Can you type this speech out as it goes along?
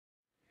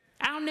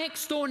Our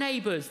next door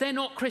neighbors, they're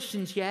not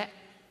Christians yet.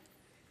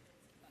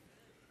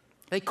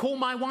 They call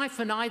my wife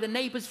and I the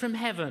neighbors from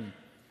heaven.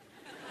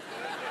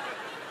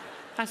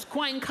 That's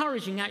quite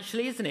encouraging,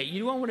 actually, isn't it?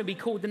 You don't want to be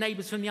called the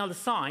neighbors from the other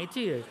side,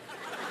 do you?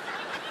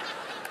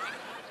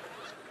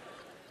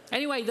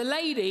 Anyway, the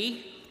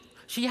lady,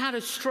 she had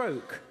a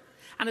stroke.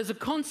 And as a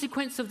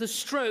consequence of the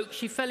stroke,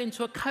 she fell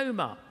into a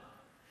coma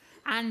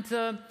and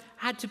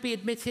had to be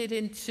admitted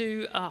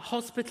into a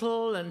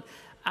hospital.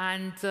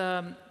 And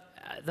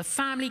the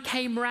family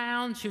came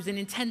round. She was in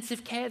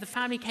intensive care. The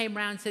family came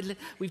round and said,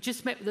 we've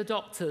just met with the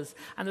doctors,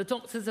 and the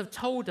doctors have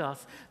told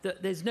us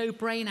that there's no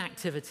brain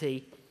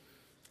activity,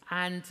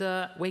 and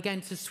we're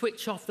going to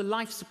switch off the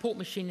life support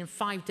machine in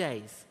 5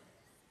 days.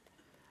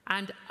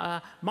 And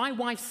my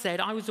wife said,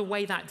 I was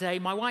away that day,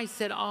 my wife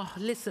said, oh,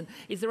 listen,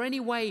 is there any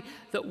way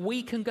that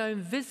we can go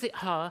and visit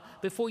her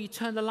before you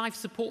turn the life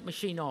support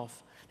machine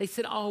off? They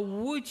said, oh,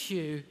 would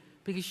you?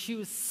 Because she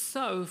was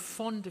so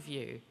fond of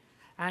you.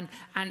 And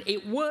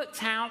it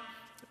worked out,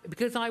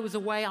 because I was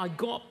away, I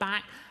got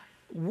back.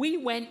 We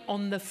went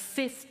on the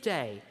 5th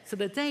day. So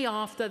the day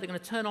after, they're going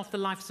to turn off the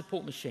life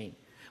support machine.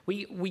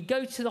 We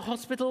go to the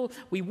hospital,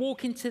 we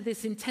walk into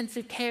this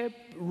intensive care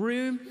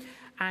room,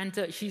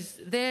 and she's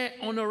there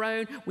on her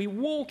own. We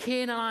walk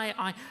in,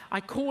 and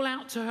I call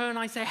out to her, and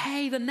I say,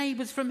 hey, the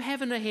neighbors from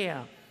heaven are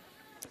here.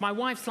 My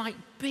wife's like,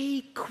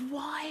 be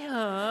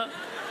quiet.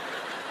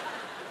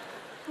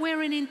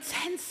 We're in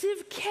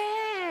intensive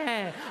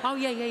care. Oh,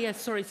 yeah,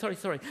 sorry.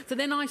 So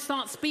then I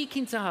start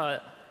speaking to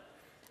her,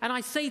 and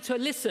I say to her,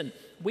 listen,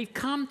 we've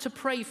come to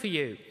pray for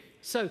you.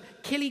 So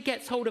Killy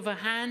gets hold of her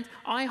hand,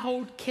 I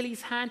hold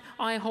Killy's hand,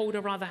 I hold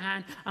her other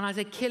hand, and I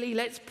say, Killy,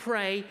 let's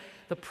pray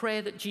the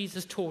prayer that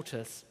Jesus taught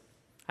us.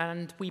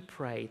 And we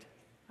prayed,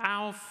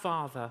 Our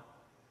Father,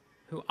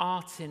 who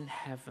art in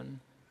heaven,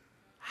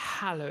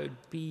 hallowed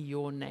be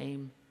your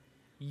name.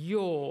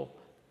 Your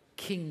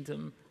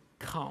kingdom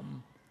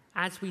come.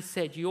 As we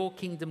said, your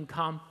kingdom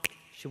come,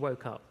 she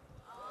woke up.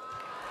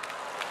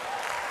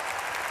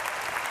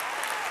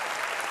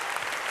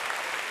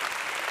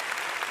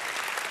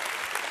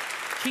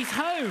 She's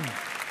home.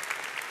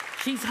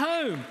 She's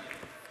home.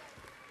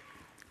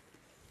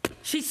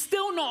 She's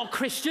still not a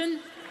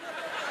Christian.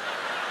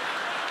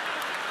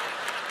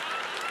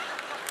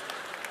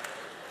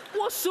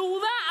 What's all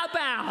that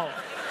about?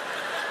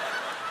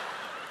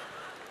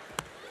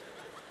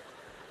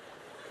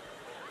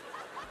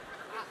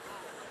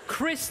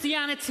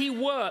 Christianity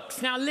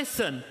works. Now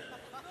listen.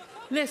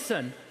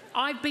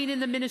 I've been in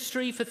the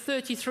ministry for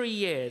 33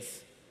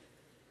 years.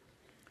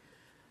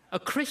 A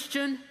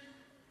Christian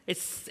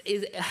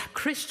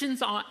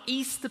Christians are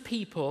Easter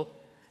people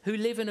who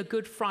live in a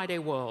Good Friday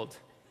world.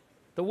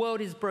 The world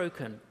is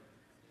broken.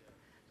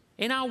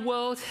 In our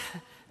world,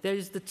 there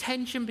is the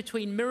tension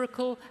between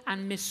miracle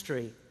and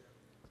mystery.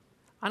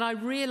 And I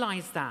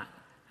realize that.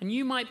 And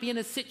you might be in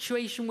a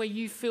situation where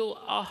you feel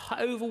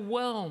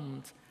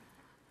overwhelmed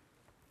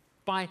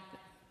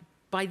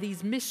by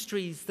these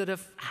mysteries that are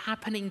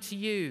happening to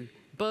you,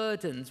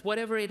 burdens,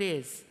 whatever it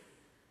is.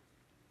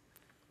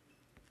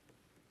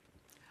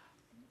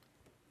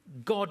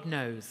 God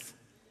knows.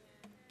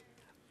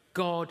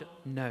 God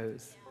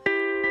knows.